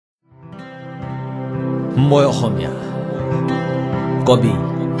মই অসমীয়া কবি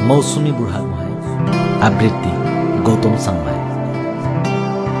মৌচুমী বুঢ়াগোহাঁই আবৃত্তি গৌতম চাংমাই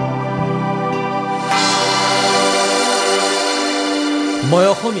মই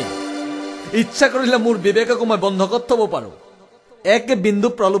অসমীয়া ইচ্ছা কৰিলে মোৰ বিবেককো মই বন্ধকত থব পাৰো এক বিন্দু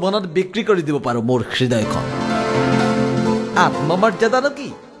প্ৰলোভনত বিক্ৰী কৰি দিব পাৰো মোৰ হৃদয়খন আত্মমৰ্যাদানো কি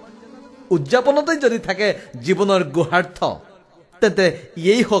উদযাপনতেই যদি থাকে জীৱনৰ গুহাৰ্থ তেন্তে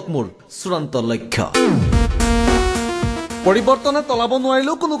এই হওক মোৰ চূড়ান্ত লক্ষ্য পৰিৱৰ্তনে তলাব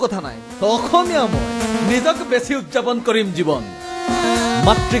নোৱাৰিলেও কোনো কথা নাই অসমীয়া মই নিজক বেছি উদযাপন কৰিম জীৱন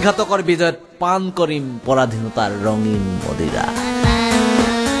মাতৃঘাতকৰ বিজয়ত পান কৰিম পৰাধীনতাৰ ৰঙীন মদিৰা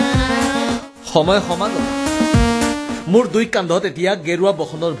সময় সমাগত মোৰ দুই কান্ধত এতিয়া গেৰুৱা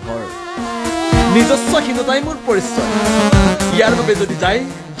বসনৰ ভৰ নিজস্বহীনতাই মোৰ পৰিচয় ইয়াৰ বাবে যদি যায়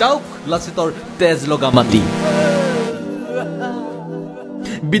যাওক লাচিতৰ তেজ লগা মাটি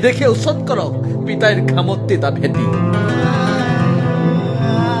বিদেশে উচত কৰক পিতাইৰ ঘামত তিতা ভেটি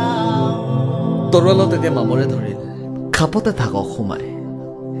তৰোৱালত এতিয়া মামৰে ধৰিল খাপতে থাকক সোমাই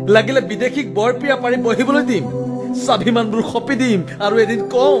লাগিলে বিদেশীক বৰপিয়া পাৰি বহিবলৈ দিম স্বাভিমানবোৰ সপি দিম আৰু এদিন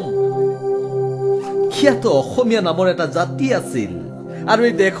কম ইয়াতো অসমীয়া নামৰ এটা জাতি আছিল আৰু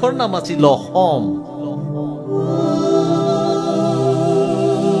এই দেশৰ নাম আছিল অসম